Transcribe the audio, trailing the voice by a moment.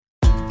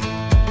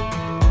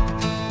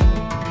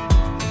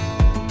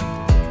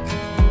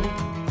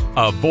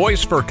A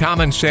voice for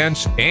common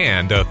sense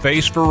and a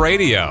face for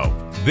radio.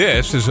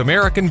 This is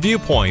American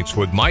Viewpoints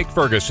with Mike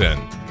Ferguson.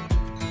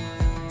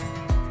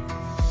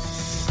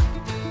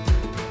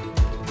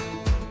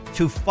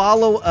 To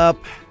follow up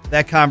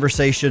that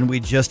conversation we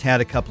just had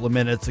a couple of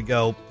minutes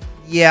ago,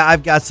 yeah,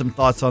 I've got some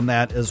thoughts on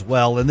that as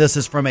well. And this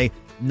is from a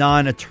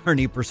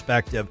non-attorney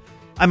perspective.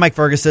 I'm Mike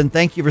Ferguson.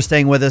 Thank you for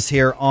staying with us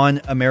here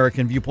on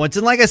American Viewpoints.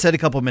 And like I said a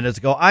couple of minutes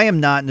ago, I am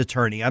not an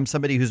attorney. I'm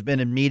somebody who's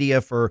been in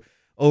media for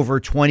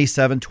over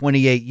 27,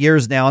 28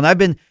 years now. And I've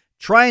been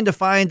trying to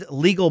find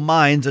legal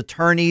minds,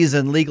 attorneys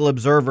and legal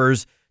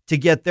observers to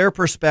get their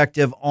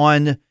perspective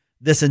on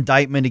this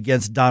indictment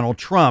against Donald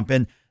Trump.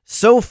 And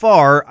so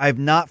far, I've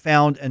not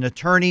found an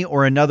attorney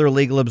or another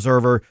legal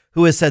observer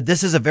who has said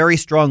this is a very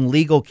strong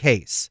legal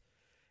case.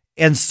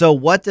 And so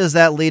what does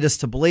that lead us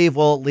to believe?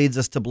 Well, it leads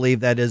us to believe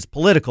that is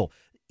political.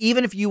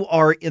 Even if you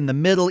are in the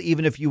middle,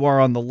 even if you are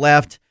on the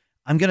left,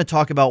 I'm going to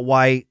talk about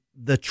why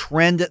the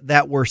trend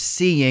that we're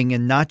seeing,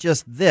 and not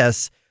just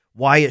this,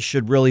 why it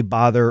should really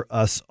bother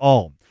us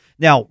all.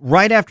 Now,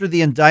 right after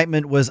the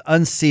indictment was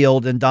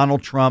unsealed and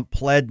Donald Trump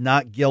pled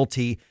not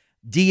guilty,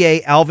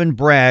 DA Alvin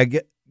Bragg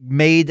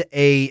made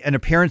an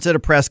appearance at a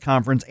press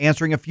conference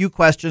answering a few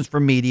questions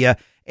from media.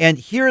 And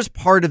here's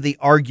part of the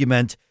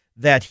argument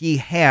that he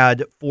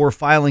had for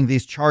filing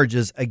these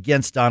charges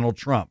against Donald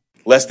Trump.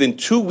 Less than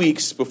 2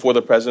 weeks before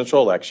the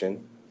presidential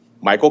election,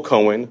 Michael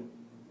Cohen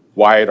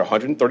wired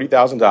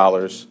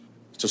 $130,000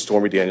 to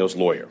Stormy Daniels'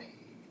 lawyer.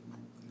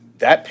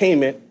 That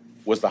payment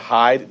was to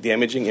hide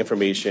damaging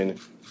information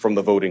from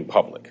the voting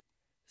public.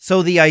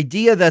 So the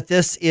idea that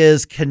this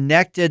is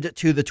connected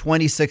to the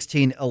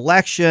 2016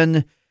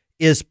 election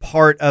is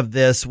part of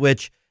this,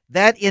 which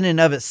that in and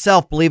of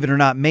itself, believe it or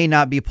not, may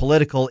not be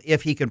political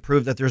if he can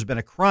prove that there's been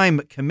a crime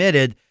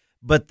committed.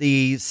 But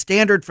the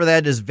standard for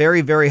that is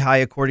very, very high,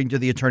 according to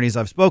the attorneys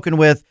I've spoken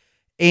with.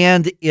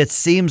 And it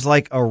seems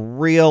like a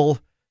real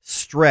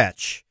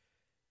stretch,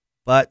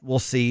 but we'll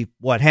see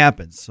what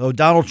happens. So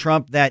Donald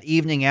Trump, that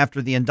evening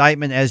after the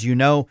indictment, as you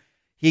know,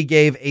 he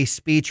gave a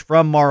speech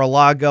from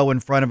Mar-a-Lago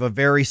in front of a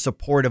very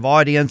supportive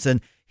audience.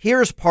 And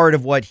here's part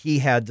of what he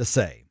had to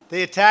say.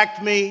 They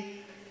attacked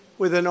me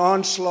with an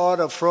onslaught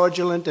of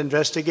fraudulent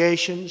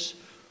investigations.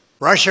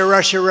 Russia,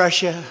 Russia,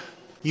 Russia.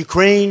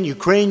 Ukraine,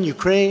 Ukraine,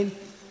 Ukraine.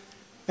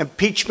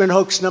 Impeachment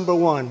hoax number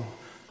 1.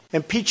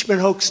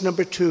 Impeachment hoax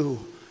number 2.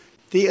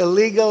 The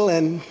illegal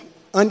and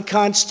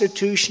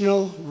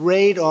unconstitutional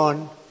raid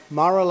on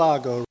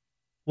Mar-a-Lago.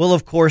 Well,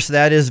 of course,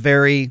 that is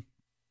very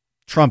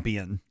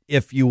Trumpian,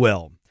 if you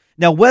will.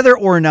 Now, whether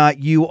or not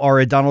you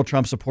are a Donald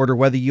Trump supporter,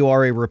 whether you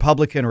are a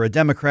Republican or a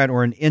Democrat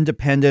or an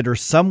independent or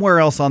somewhere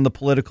else on the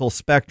political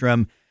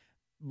spectrum,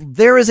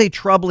 there is a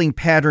troubling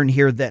pattern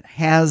here that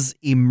has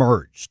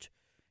emerged.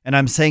 And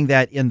I'm saying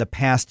that in the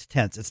past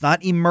tense. It's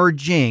not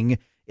emerging.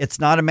 It's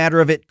not a matter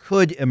of it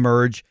could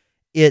emerge.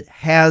 It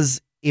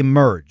has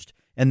emerged.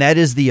 And that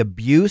is the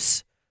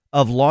abuse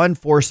of law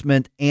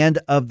enforcement and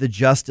of the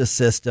justice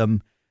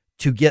system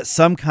to get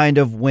some kind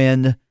of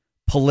win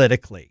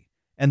politically.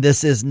 And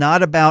this is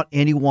not about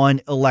any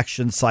one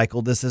election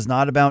cycle. This is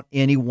not about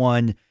any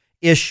one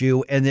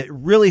issue. And it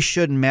really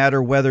shouldn't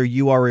matter whether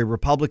you are a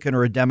Republican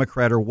or a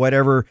Democrat or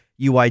whatever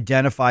you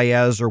identify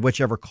as or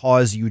whichever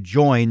cause you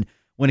join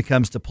when it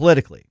comes to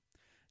politically.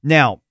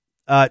 Now,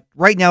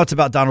 right now it's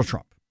about Donald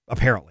Trump,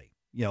 apparently.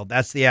 You know,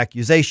 that's the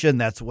accusation.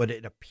 That's what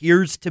it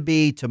appears to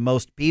be to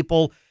most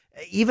people,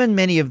 even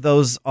many of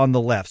those on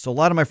the left. So a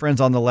lot of my friends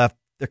on the left,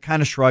 they're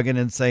kind of shrugging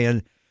and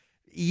saying,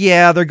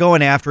 yeah, they're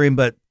going after him,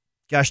 but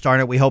gosh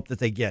darn it, we hope that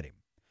they get him.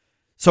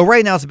 So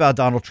right now it's about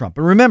Donald Trump.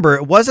 And remember,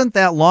 it wasn't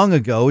that long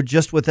ago,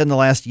 just within the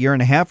last year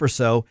and a half or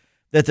so,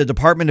 that the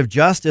Department of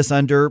Justice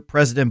under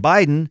President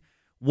Biden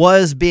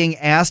was being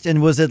asked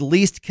and was at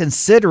least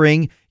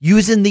considering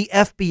using the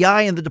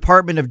FBI and the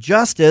Department of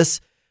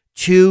Justice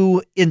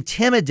to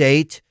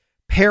intimidate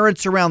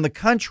parents around the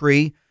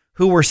country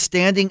who were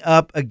standing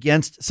up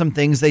against some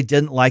things they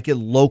didn't like at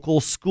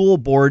local school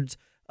boards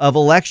of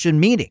election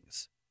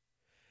meetings.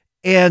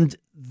 And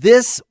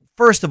this,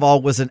 first of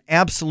all, was an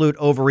absolute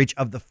overreach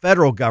of the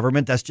federal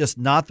government. That's just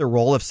not the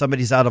role. If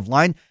somebody's out of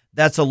line,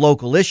 that's a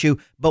local issue.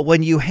 But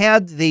when you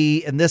had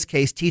in this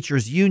case,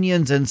 teachers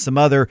unions and some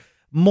other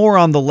more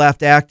on the left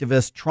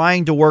activists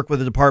trying to work with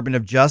the Department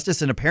of Justice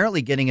and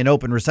apparently getting an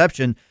open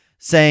reception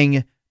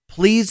saying,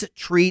 please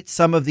treat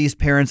some of these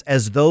parents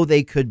as though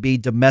they could be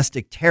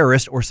domestic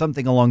terrorists or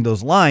something along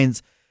those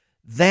lines,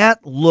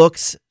 that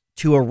looks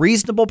to a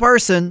reasonable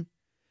person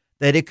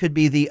that it could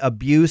be the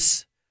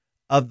abuse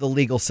of the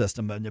legal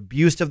system, an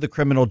abuse of the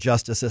criminal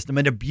justice system,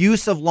 an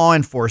abuse of law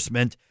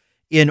enforcement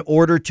in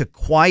order to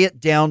quiet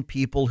down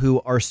people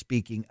who are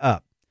speaking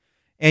up.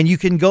 And you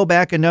can go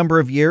back a number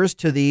of years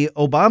to the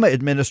Obama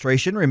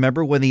administration.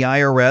 Remember when the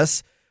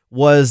IRS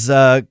was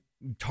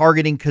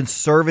targeting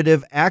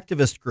conservative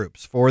activist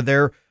groups for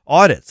their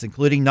audits,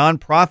 including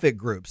nonprofit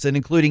groups and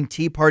including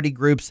Tea Party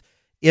groups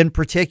in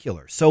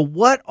particular. So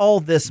what all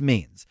this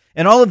means,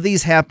 And all of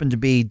these happen to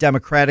be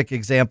Democratic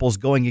examples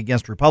going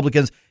against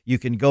Republicans. You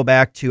can go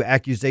back to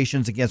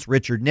accusations against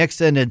Richard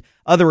Nixon and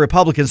other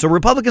Republicans. So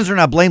Republicans are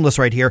not blameless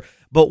right here.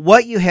 But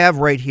what you have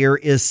right here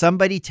is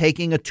somebody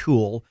taking a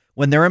tool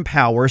when they're in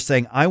power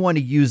saying, I want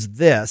to use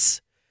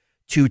this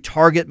to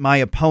target my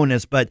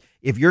opponents. But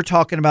if you're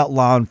talking about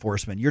law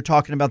enforcement, you're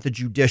talking about the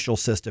judicial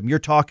system, you're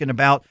talking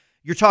about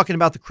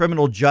the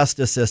criminal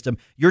justice system,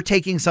 you're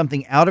taking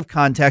something out of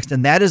context,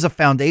 and that is a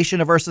foundation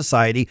of our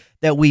society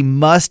that we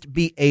must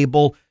be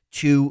able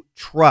to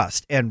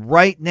trust. And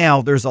right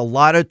now, there's a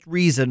lot of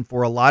reason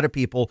for a lot of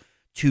people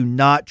to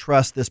not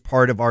trust this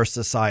part of our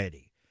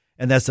society.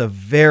 And that's a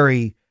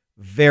very,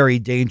 very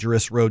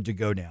dangerous road to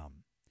go down.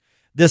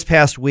 This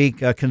past week,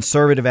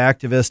 conservative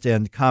activist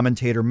and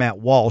commentator Matt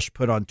Walsh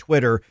put on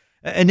Twitter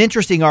an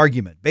interesting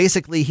argument.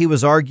 Basically, he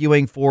was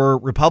arguing for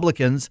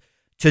Republicans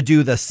to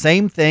do the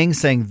same thing,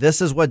 saying this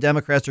is what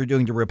Democrats are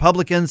doing to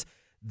Republicans.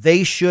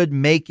 They should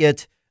make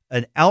it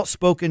an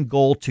outspoken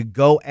goal to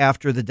go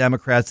after the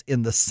Democrats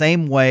in the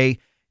same way,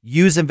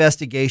 use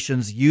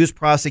investigations, use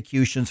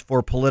prosecutions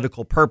for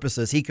political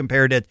purposes. He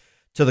compared it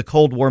to the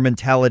Cold War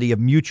mentality of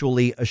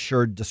mutually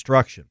assured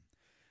destruction.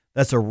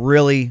 That's a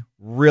really,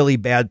 really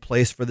bad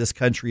place for this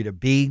country to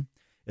be.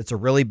 It's a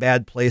really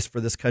bad place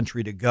for this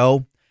country to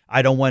go.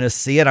 I don't want to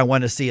see it. I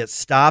want to see it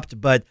stopped.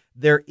 But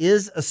there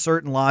is a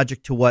certain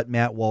logic to what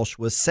Matt Walsh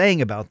was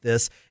saying about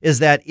this, is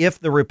that if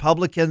the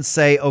Republicans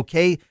say,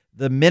 okay,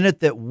 the minute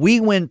that we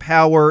win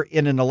power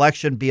in an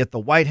election, be it the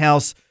White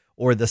House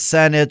or the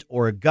Senate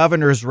or a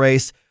governor's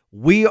race,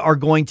 we are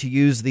going to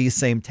use these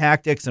same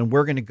tactics and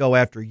we're going to go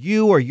after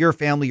you or your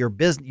family or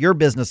your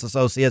business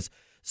associates.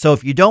 So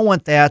if you don't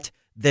want that,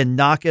 then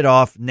knock it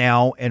off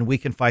now and we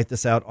can fight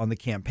this out on the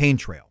campaign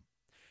trail.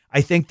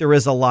 I think there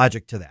is a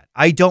logic to that.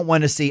 I don't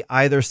want to see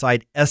either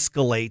side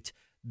escalate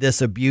this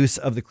abuse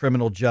of the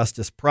criminal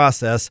justice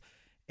process,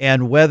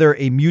 and whether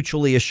a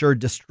mutually assured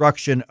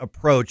destruction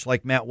approach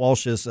like Matt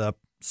Walsh is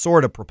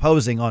sort of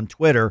proposing on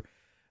Twitter,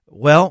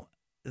 well,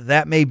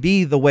 that may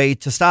be the way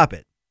to stop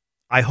it.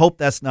 I hope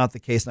that's not the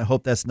case, and I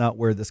hope that's not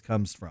where this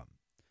comes from.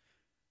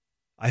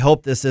 I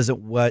hope this isn't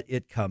what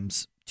it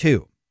comes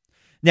to.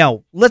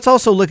 Now, let's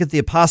also look at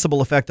the possible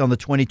effect on the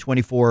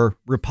 2024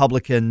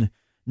 Republican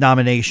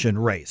nomination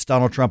race.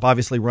 Donald Trump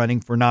obviously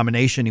running for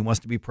nomination. He wants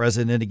to be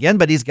president again,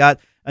 but he's got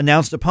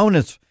announced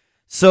opponents.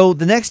 So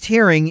the next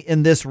hearing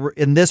in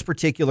this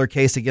particular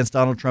case against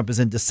Donald Trump is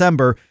in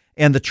December,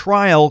 and the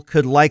trial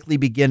could likely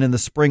begin in the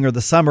spring or the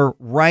summer,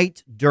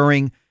 right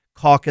during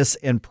caucus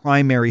and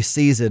primary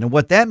season. And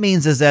what that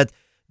means is that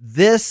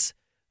this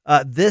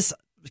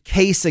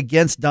case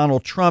against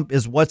Donald Trump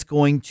is what's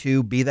going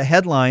to be the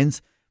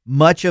headlines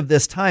much of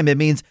this time. It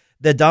means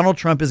that Donald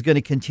Trump is going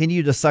to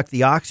continue to suck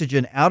the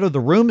oxygen out of the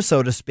room,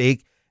 so to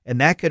speak, and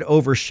that could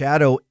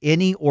overshadow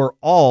any or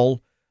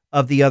all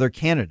of the other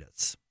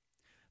candidates.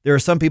 There are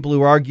some people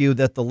who argue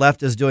that the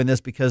left is doing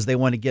this because they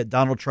want to get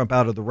Donald Trump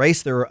out of the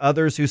race. There are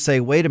others who say,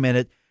 wait a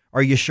minute,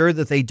 are you sure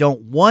that they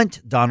don't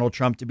want Donald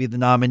Trump to be the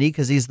nominee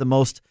because he's the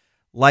most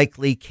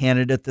likely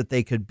candidate that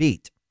they could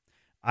beat?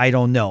 I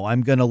don't know.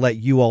 I'm going to let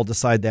you all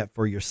decide that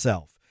for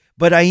yourself.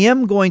 But I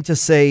am going to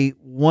say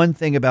one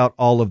thing about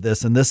all of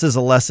this, and this is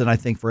a lesson, I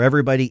think, for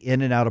everybody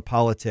in and out of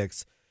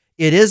politics.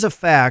 It is a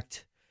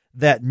fact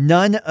that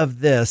none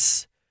of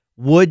this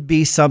would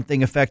be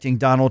something affecting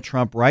Donald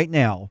Trump right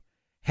now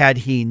had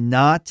he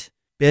not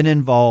been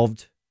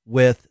involved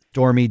with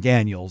Stormy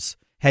Daniels,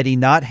 had he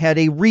not had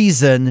a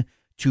reason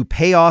to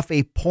pay off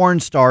a porn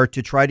star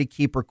to try to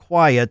keep her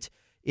quiet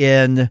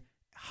in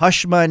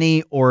hush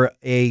money or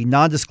a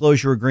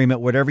non-disclosure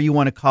agreement, whatever you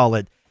want to call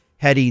it.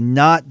 Had he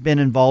not been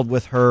involved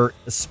with her,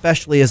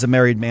 especially as a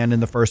married man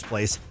in the first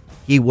place,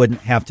 he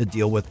wouldn't have to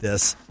deal with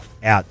this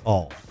at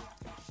all.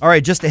 All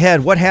right, just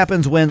ahead, what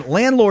happens when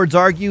landlords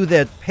argue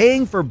that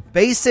paying for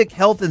basic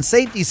health and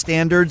safety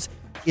standards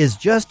is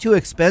just too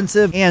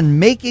expensive,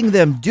 and making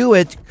them do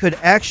it could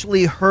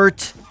actually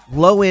hurt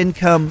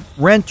low-income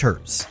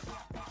renters?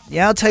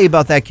 Yeah, I'll tell you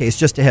about that case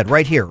just ahead,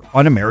 right here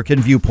on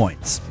American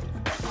Viewpoints.